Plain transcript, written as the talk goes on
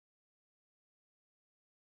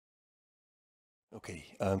Okay,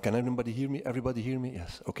 can everybody hear me? Everybody hear me?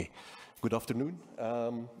 Yes, okay. Good afternoon.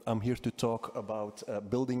 I'm here to talk about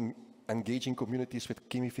building engaging communities with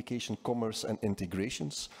gamification, commerce, and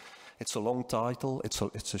integrations. It's a long title,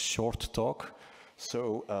 it's a short talk,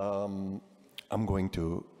 so I'm going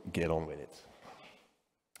to get on with it.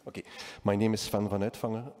 Okay, my name is Sven van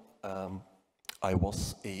Uitvangen. I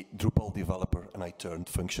was a Drupal developer and I turned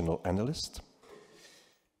functional analyst.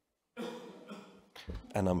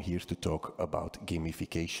 And I'm here to talk about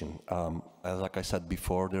gamification. Like I said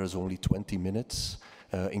before, there's only 20 minutes,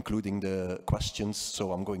 including the questions,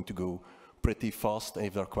 so I'm going to go pretty fast.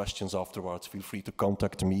 If there are questions afterwards, feel free to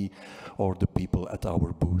contact me or the people at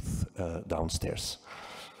our booth downstairs.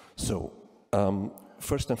 So,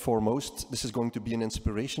 first and foremost, this is going to be an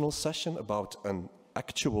inspirational session about an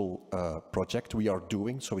actual project we are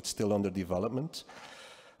doing, so it's still under development.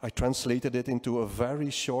 I translated it into a very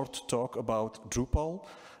short talk about Drupal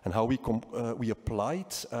and how we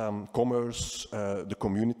applied commerce, the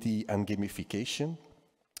community, and gamification.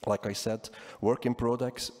 Like I said, work in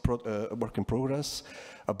progress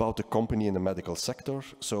about the company in the medical sector.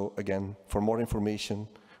 So again, for more information,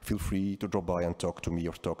 feel free to drop by and talk to me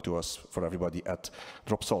or talk to us, for everybody, at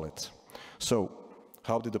Dropsolid. So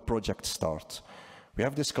how did the project start? We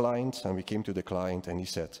have this client, and we came to the client, and he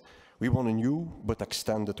said, we want a new but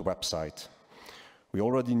extended website. We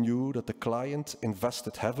already knew that the client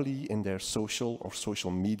invested heavily in their social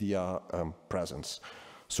media presence.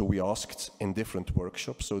 So we asked in different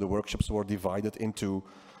workshops. So the workshops were divided into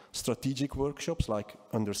strategic workshops, like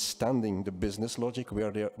understanding the business logic,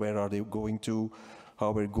 where are they going to, how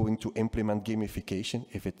we're going to implement gamification,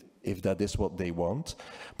 if that is what they want,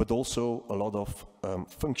 but also a lot of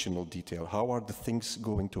functional detail. How are the things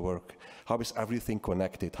going to work? How is everything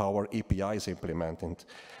connected? How are APIs implemented?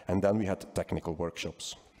 And then we had technical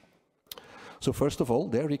workshops. So first of all,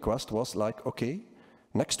 their request was like, okay,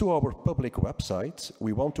 next to our public website,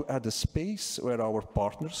 we want to add a space where our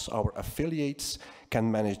partners, our affiliates, can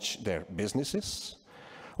manage their businesses.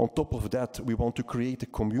 On top of that, we want to create a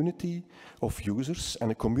community of users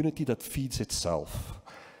and a community that feeds itself.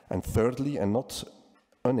 And thirdly, and not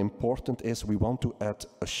unimportant, is we want to add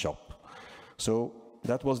a shop. So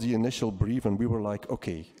that was the initial brief, and we were like,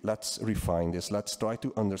 okay, let's refine this. Let's try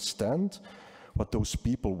to understand what those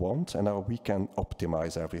people want and how we can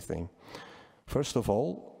optimize everything. First of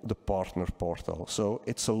all, the partner portal. So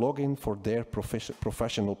it's a login for their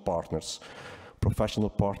professional partners. Professional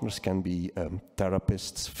partners can be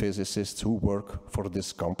therapists, physicists who work for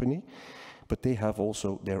this company, but they have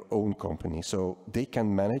also their own company. So they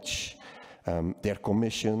can manage their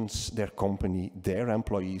commissions, their company, their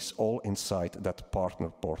employees, all inside that partner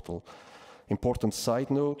portal. Important side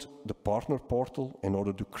note, the partner portal, in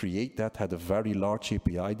order to create that, had a very large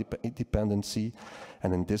API dependency,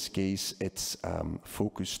 and in this case, it's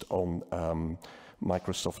focused on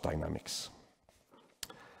Microsoft Dynamics.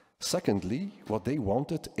 Secondly, what they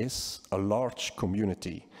wanted is a large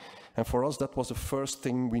community. And for us, that was the first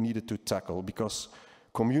thing we needed to tackle, because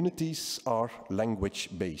communities are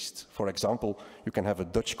language-based. For example, you can have a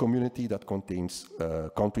Dutch community that contains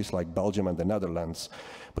countries like Belgium and the Netherlands,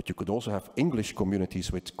 but you could also have English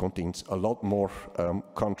communities which contains a lot more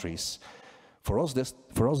countries. For us,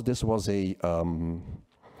 this was a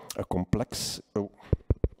complex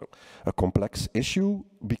issue,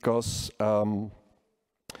 because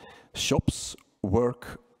shops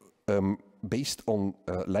work based on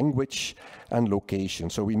language and location.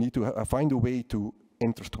 So we need to find a way to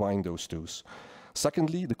intertwine those two.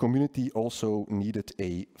 Secondly, the community also needed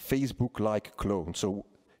a Facebook-like clone. So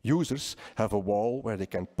users have a wall where they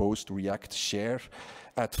can post, react, share,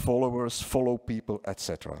 add followers, follow people,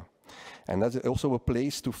 etc. And that's also a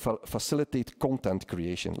place to facilitate content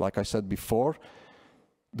creation. Like I said before,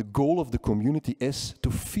 the goal of the community is to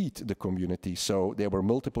feed the community. So there were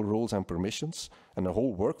multiple roles and permissions and a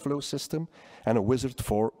whole workflow system and a wizard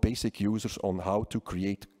for basic users on how to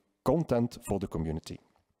create content for the community.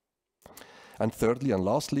 And thirdly and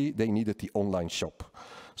lastly, they needed the online shop.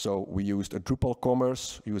 So we used a Drupal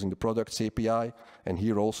commerce using the products API, and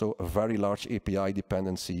here also a very large API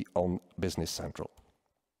dependency on Business Central.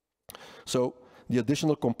 So the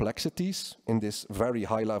additional complexities in this very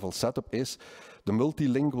high-level setup is the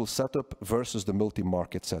multilingual setup versus the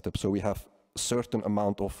multi-market setup. So we have a certain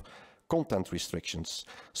amount of content restrictions.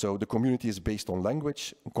 So the community is based on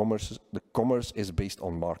language, the commerce is based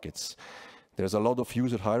on markets. There's a lot of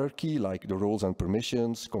user hierarchy, like the roles and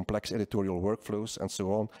permissions, complex editorial workflows, and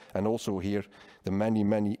so on. And also here, the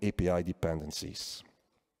many API dependencies.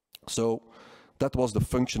 So that was the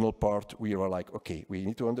functional part. We were like, okay, we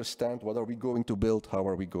need to understand what are we going to build, how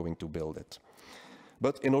are we going to build it.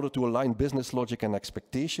 But in order to align business logic and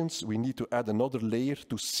expectations, we need to add another layer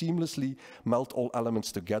to seamlessly melt all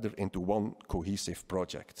elements together into one cohesive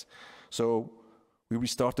project. So we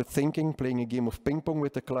started thinking, playing a game of ping pong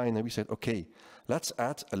with the client, and we said, okay, let's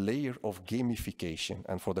add a layer of gamification.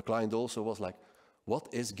 And for the client also was like, what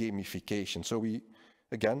is gamification? So we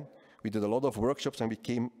did a lot of workshops, and we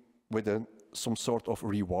came with some sort of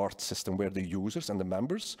reward system where the users and the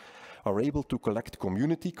members are able to collect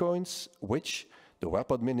community coins, which the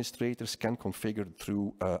web administrators can configure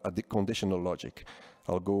through a conditional logic.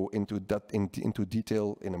 I'll go into that into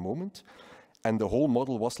detail in a moment. And the whole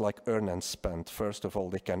model was like earn and spend. First of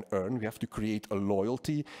all, they can earn. We have to create a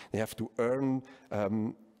loyalty. They have to earn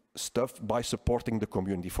stuff by supporting the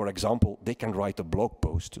community. For example, they can write a blog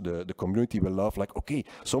post. The community will love, like, okay,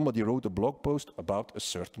 somebody wrote a blog post about a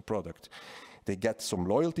certain product. They get some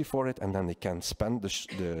loyalty for it, and then they can spend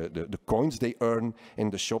the coins they earn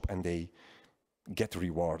in the shop, and they get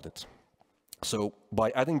rewarded. So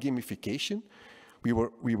by adding gamification, we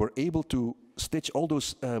were able to stitch all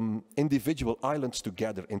those individual islands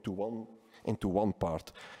together into one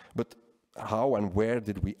part. But how and where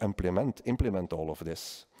did we implement all of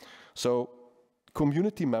this? So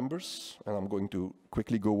community members, and I'm going to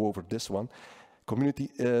quickly go over this one, community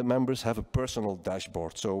members have a personal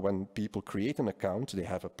dashboard. So when people create an account, they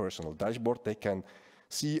have a personal dashboard. They can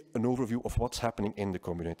see an overview of what's happening in the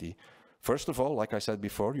community. First of all, like I said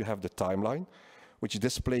before, you have the timeline, which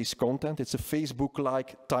displays content. It's a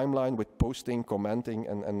Facebook-like timeline with posting, commenting,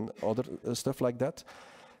 and other stuff like that.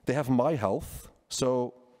 They have My Health,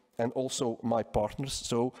 and also My Partners,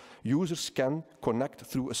 so users can connect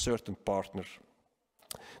through a certain partner.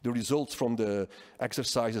 The results from the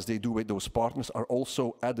exercises they do with those partners are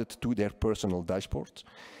also added to their personal dashboard.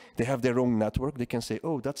 They have their own network. They can say,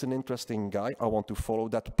 oh, that's an interesting guy. I want to follow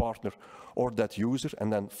that partner or that user,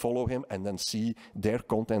 and then follow him and then see their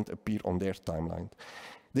content appear on their timeline.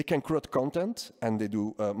 They can create content, and they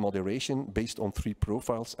do moderation based on 3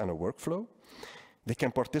 profiles and a workflow. They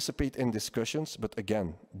can participate in discussions, but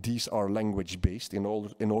again, these are language-based in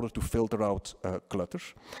order to filter out clutter.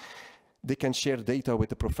 They can share data with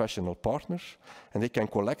the professional partners, and they can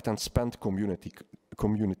collect and spend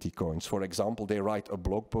community coins. For example, they write a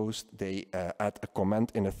blog post, they add a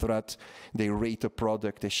comment in a thread, they rate a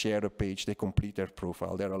product, they share a page, they complete their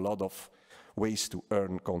profile. There are a lot of ways to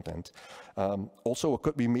earn content. Also,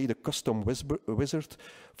 we made a custom wizard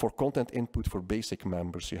for content input for basic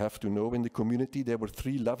members. You have to know, in the community there were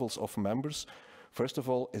 3 levels of members. First of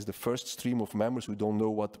all is the first stream of members who don't know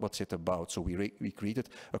what's it about. So we created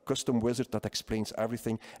a custom wizard that explains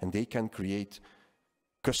everything, and they can create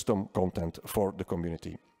custom content for the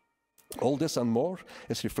community. All this and more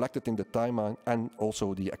is reflected in the timeline and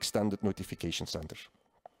also the extended notification center.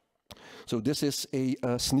 So this is a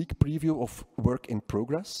sneak preview of work in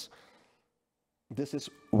progress. This is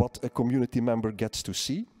what a community member gets to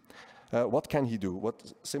see. What can he do?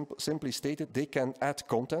 Simply stated, they can add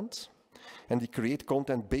content, and they create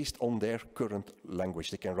content based on their current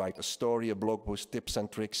language. They can write a story, a blog post, tips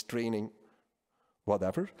and tricks, training,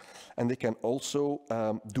 whatever. And they can also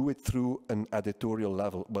do it through an editorial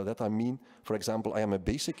level. By that I mean, for example, I am a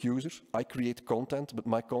basic user, I create content, but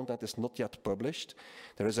my content is not yet published.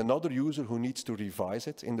 There is another user who needs to revise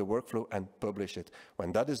it in the workflow and publish it.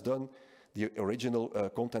 When that is done, the original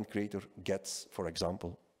content creator gets, for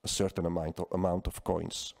example, a certain amount of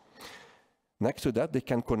coins. Next to that, they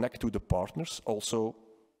can connect to the partners, also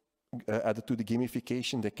added to the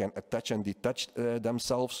gamification. They can attach and detach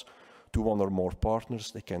themselves to 1 or more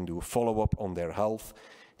partners. They can do a follow-up on their health.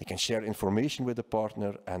 They can share information with the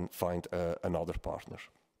partner and find another partner.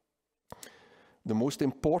 The most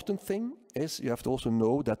important thing is you have to also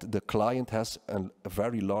know that the client has a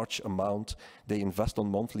very large amount they invest on a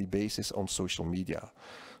monthly basis on social media.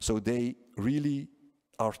 So they really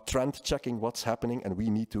are trend checking what's happening, and we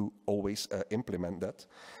need to always implement that.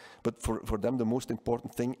 But for them, the most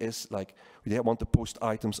important thing is, like, they want to post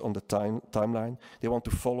items on the timeline. They want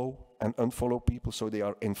to follow and unfollow people, so they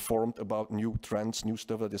are informed about new trends, new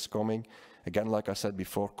stuff that is coming. Again, like I said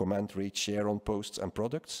before, comment, rate, share on posts and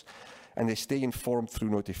products. And they stay informed through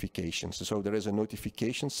notifications. So there is a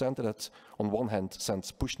notification center that, on one hand,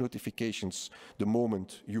 sends push notifications the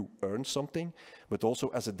moment you earn something, but also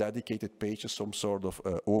as a dedicated page, some sort of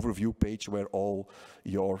overview page where all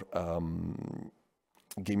your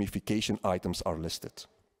gamification items are listed.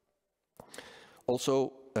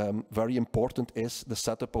 Also, very important is the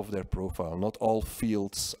setup of their profile. Not all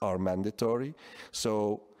fields are mandatory,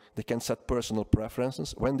 so they can set personal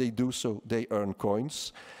preferences. When they do so, they earn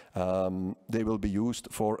coins. They will be used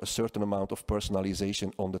for a certain amount of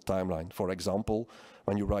personalization on the timeline. For example,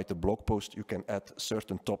 when you write a blog post, you can add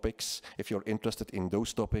certain topics. If you're interested in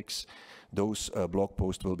those topics, those blog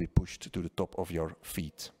posts will be pushed to the top of your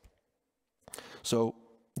feed. So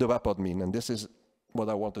the web admin, and this is what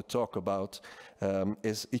I want to talk about,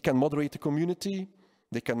 is he can moderate the community.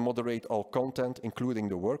 They can moderate all content, including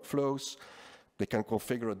the workflows. They can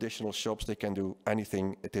configure additional shops. They can do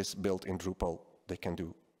anything. It is built in Drupal. They can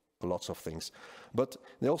do lots of things. But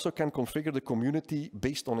they also can configure the community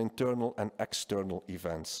based on internal and external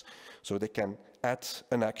events. So they can add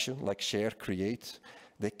an action like share, create.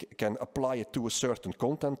 They can apply it to a certain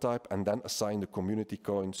content type and then assign the community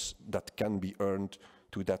coins that can be earned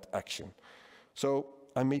to that action. So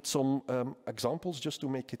I made some examples just to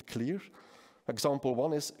make it clear. Example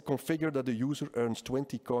 1 is configure that the user earns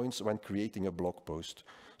 20 coins when creating a blog post.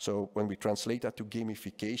 So when we translate that to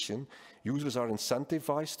gamification, users are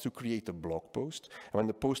incentivized to create a blog post. And when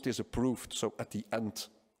the post is approved, so at the end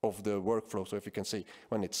of the workflow, so if you can say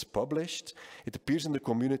when it's published, it appears in the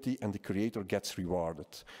community and the creator gets rewarded.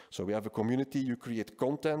 So we have a community, you create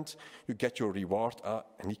content, you get your reward,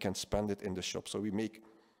 and he can spend it in the shop. So we make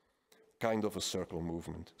kind of a circle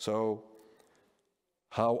movement. So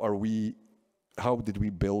how did we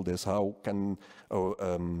build this? How can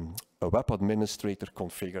a web administrator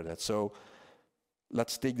configure that? So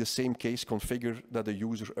let's take the same case, configure that the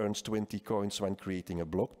user earns 20 coins when creating a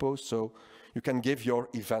blog post. So you can give your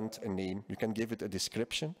event a name, you can give it a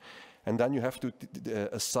description, and then you have to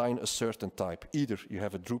assign a certain type. Either you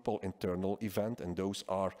have a Drupal internal event, and those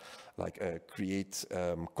are like a create,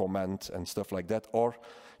 comment, and stuff like that, or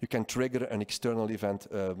you can trigger an external event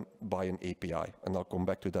by an API, and I'll come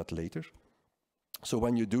back to that later. So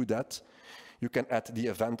when you do that, you can add the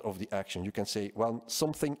event of the action. You can say, well,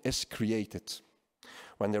 something is created.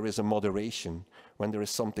 When there is a moderation, when there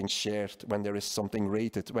is something shared, when there is something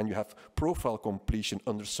rated, when you have profile completion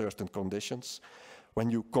under certain conditions,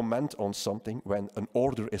 when you comment on something, when an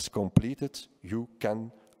order is completed, you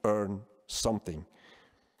can earn something.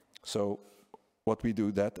 So what we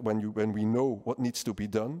do that, when we know what needs to be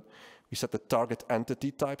done, we set the target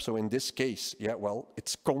entity type. So in this case, yeah, well,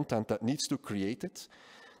 it's content that needs to create it.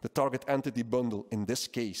 The target entity bundle in this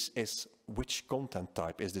case is which content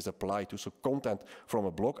type is this applied to. So content from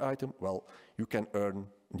a blog item, well, you can earn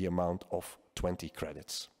the amount of 20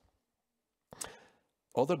 credits.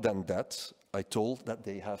 Other than that, I told that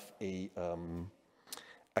they have a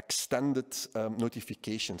extended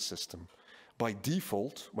notification system. By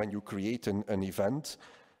default, when you create an event,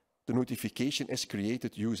 the notification is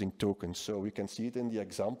created using tokens. So we can see it in the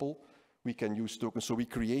example. We can use tokens. So we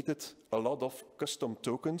created a lot of custom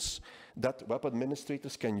tokens that web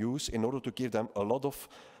administrators can use in order to give them a lot of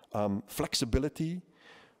flexibility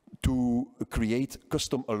to create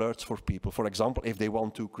custom alerts for people. For example, if they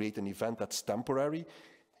want to create an event that's temporary,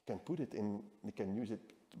 they can put it in, they can use it,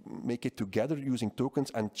 make it together using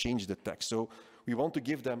tokens and change the text. So we want to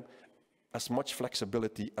give them as much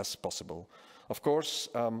flexibility as possible. Of course,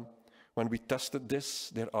 when we tested this,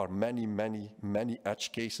 there are many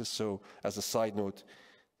edge cases. So as a side note,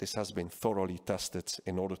 this has been thoroughly tested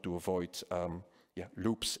in order to avoid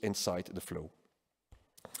loops inside the flow.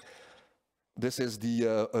 This is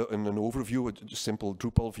an overview, a simple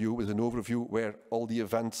Drupal view with an overview where all the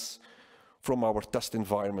events from our test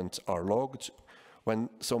environment are logged. When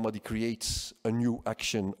somebody creates a new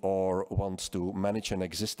action or wants to manage an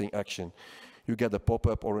existing action, you get a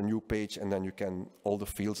pop-up or a new page, and then you can, all the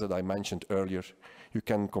fields that I mentioned earlier, you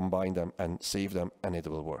can combine them and save them, and it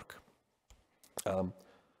will work.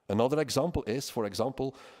 Another example is, for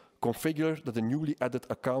example, configure that the newly added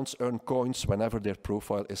accounts earn coins whenever their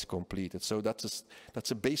profile is completed. So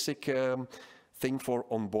that's a basic thing for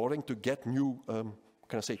onboarding to get new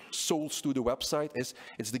souls to the website.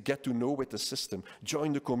 It's the get to know with the system.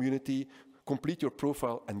 Join the community, complete your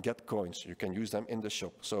profile, and get coins. You can use them in the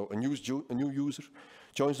shop. So a new user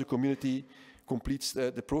joins the community, completes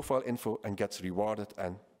the profile info, and gets rewarded,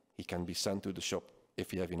 and he can be sent to the shop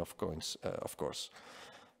if you have enough coins, of course.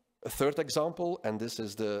 A third example, and this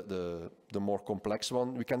is the more complex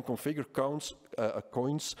one, we can configure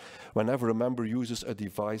coins whenever a member uses a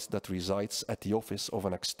device that resides at the office of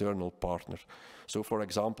an external partner. So for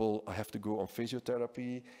example, I have to go on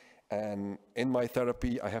physiotherapy, and in my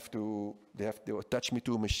therapy, they have to attach me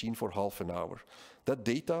to a machine for half an hour. That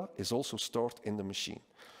data is also stored in the machine.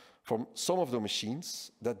 From some of the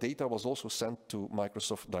machines, that data was also sent to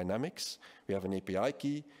Microsoft Dynamics. We have an API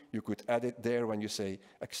key. You could add it there when you say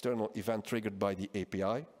external event triggered by the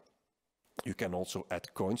API. You can also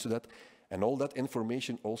add coins to that. And all that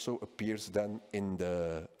information also appears then in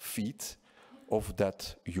the feed of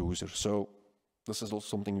that user. So this is also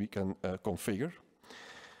something we can configure.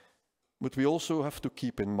 But we also have to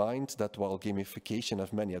keep in mind that while gamification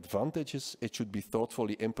has many advantages, it should be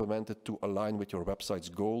thoughtfully implemented to align with your website's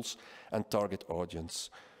goals and target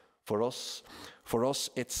audience. For us,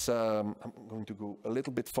 it's, I'm going to go a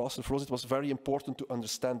little bit faster. For us, it was very important to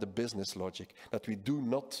understand the business logic, that we do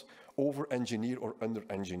not over-engineer or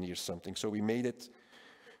under-engineer something. So we made it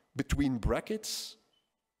between brackets,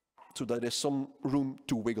 so that there's some room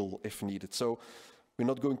to wiggle if needed. So we're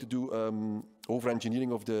not going to do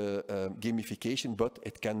over-engineering of the gamification, but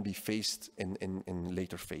it can be phased in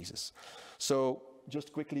later phases. So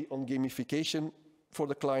just quickly on gamification, for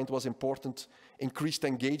the client was important, increased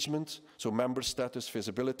engagement, so member status,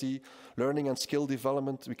 visibility, learning and skill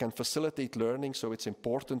development. We can facilitate learning, so it's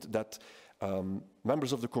important that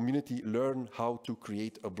members of the community learn how to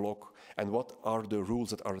create a blog and what are the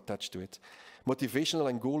rules that are attached to it. Motivational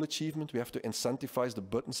and goal achievement, we have to incentivize the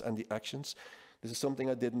buttons and the actions. This is something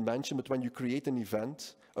I didn't mention, but when you create an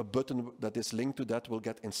event, a button that is linked to that will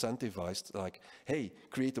get incentivized, like, hey,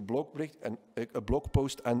 create a blog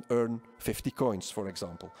post and earn 50 coins, for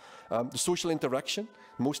example. The social interaction,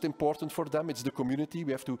 most important for them, it's the community.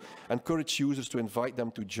 We have to encourage users to invite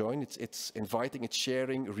them to join. It's inviting, it's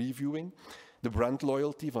sharing, reviewing. The brand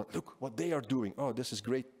loyalty, look what they are doing. Oh, this is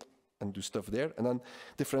great. And do stuff there. And then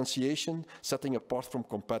differentiation, setting apart from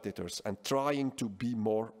competitors and trying to be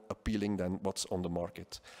more appealing than what's on the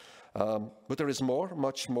market. But there is more,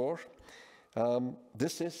 much more.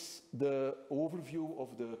 This is the overview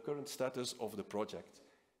of the current status of the project.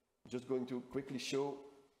 I'm just going to quickly show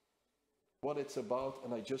what it's about,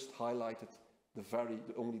 and I just highlighted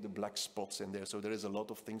only the black spots in there. So there is a lot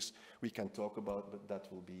of things we can talk about, but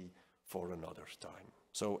that will be for another time.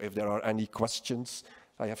 So if there are any questions,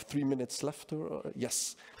 I have 3 minutes left, or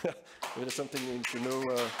yes, there is something you need to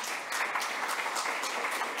know.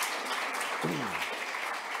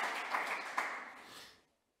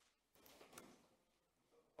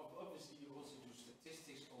 Obviously, you also do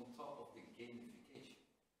statistics on top of the gamification.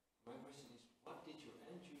 My question is, what did your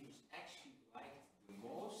end users actually like the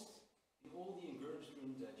most in all the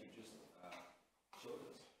encouragement that you just showed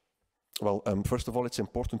us? Well, first of all, it's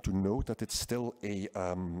important to note that it's still a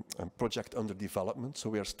project under development.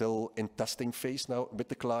 So we are still in testing phase now with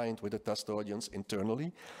the client, with the test audience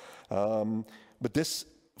internally. But this,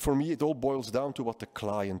 for me, it all boils down to what the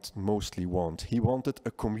client mostly wants. He wanted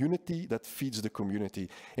a community that feeds the community.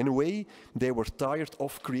 In a way, they were tired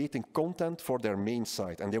of creating content for their main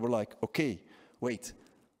site. And they were like, okay, wait,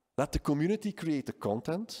 let the community create the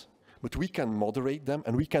content, but we can moderate them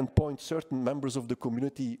and we can point certain members of the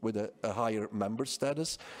community with a higher member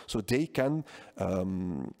status so they can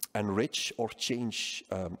enrich or change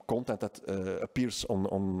content that appears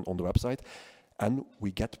on the website. And we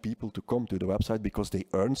get people to come to the website because they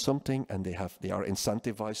earn something and they are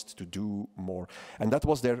incentivized to do more. And that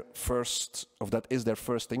was their first, that is their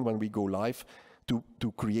first thing when we go live, to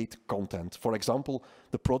create content. For example,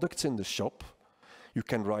 the products in the shop, you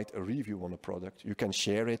can write a review on a product, you can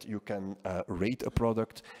share it, you can rate a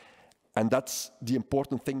product, and that's the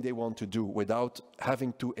important thing they want to do without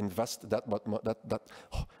having to invest that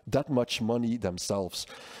much money themselves.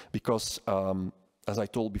 Because, as I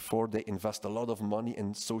told before, they invest a lot of money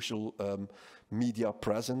in social media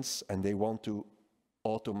presence, and they want to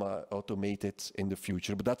automate it in the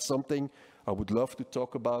future. But that's something I would love to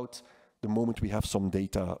talk about the moment we have some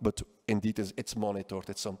data, but indeed it's monitored,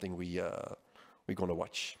 it's something we're going to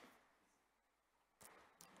watch.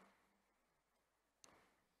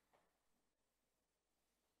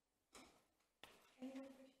 Yeah.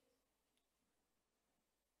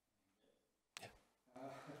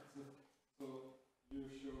 So you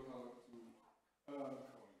showed how to earn coins.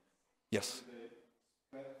 Yes.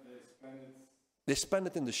 They spend it. They spend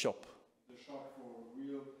it in the shop. The shop for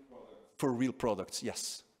real products. For real products,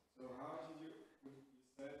 yes. So how did you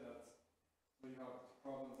said that so you have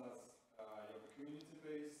problems as you have a community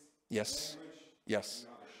base, yes, language, yes, you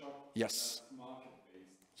have a shop, yes, that's market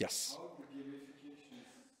based. yes. How do gamification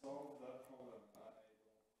solve that problem?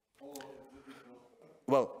 Or is it difficult?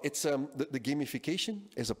 Well, it's the gamification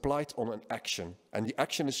is applied on an action, and the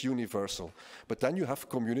action is universal. But then you have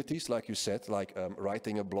communities, like you said, like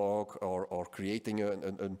writing a blog or creating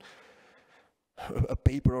a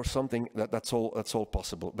paper or something. That's all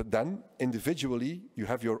possible. But then individually, you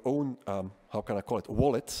have your own how can I call it,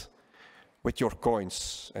 wallet, with your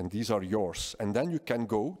coins, and these are yours. And then you can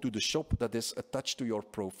go to the shop that is attached to your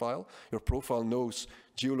profile. Your profile knows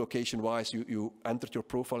geolocation-wise, you entered your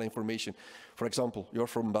profile information. For example, you're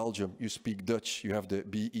from Belgium, you speak Dutch, you have the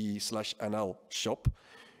BE/NL shop.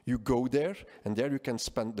 You go there, and there you can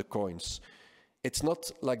spend the coins. It's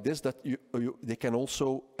not like this that they can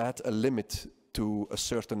also add a limit to a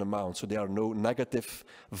certain amount, so there are no negative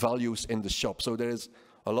values in the shop. So there is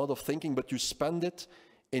a lot of thinking, but you spend it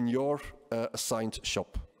in your assigned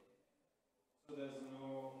shop. So there's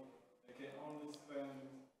no, they can only spend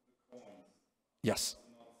the coins? Yes.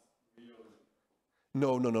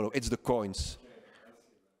 Not real? No, it's the coins. Okay, I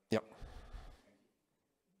see that. Yeah.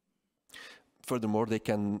 Furthermore,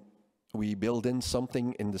 we build in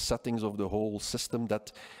something in the settings of the whole system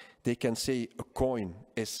that they can say a coin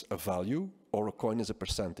is a value or a coin is a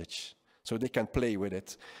percentage. So they can play with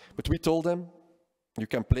it. But we told them, you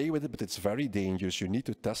can play with it, but it's very dangerous. You need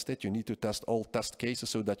to test it. You need to test all test cases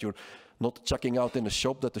so that you're not checking out in a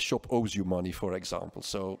shop that the shop owes you money, for example.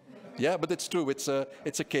 So, yeah, but it's true. It's a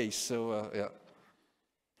case. So, yeah.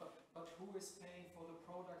 But who is paying for the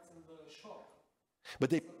products in the shop? But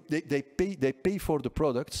they pay for the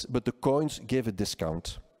products, but the coins give a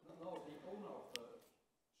discount. No, the owner of the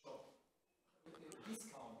shop. A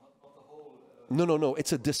discount, not the whole. No,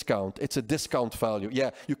 it's a discount. It's a discount value.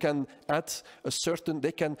 Yeah, you can add a certain,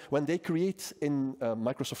 when they create in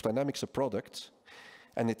Microsoft Dynamics a product,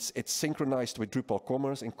 and it's synchronized with Drupal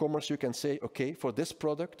Commerce. In Commerce, you can say, okay, for this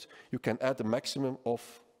product, you can add a maximum of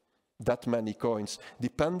that many coins,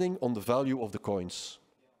 depending on the value of the coins.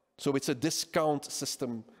 So it's a discount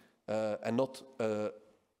system and not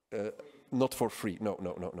for free. No.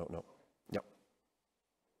 Yeah.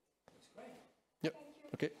 That's great. Yeah.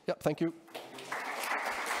 Okay. Yeah. Thank you.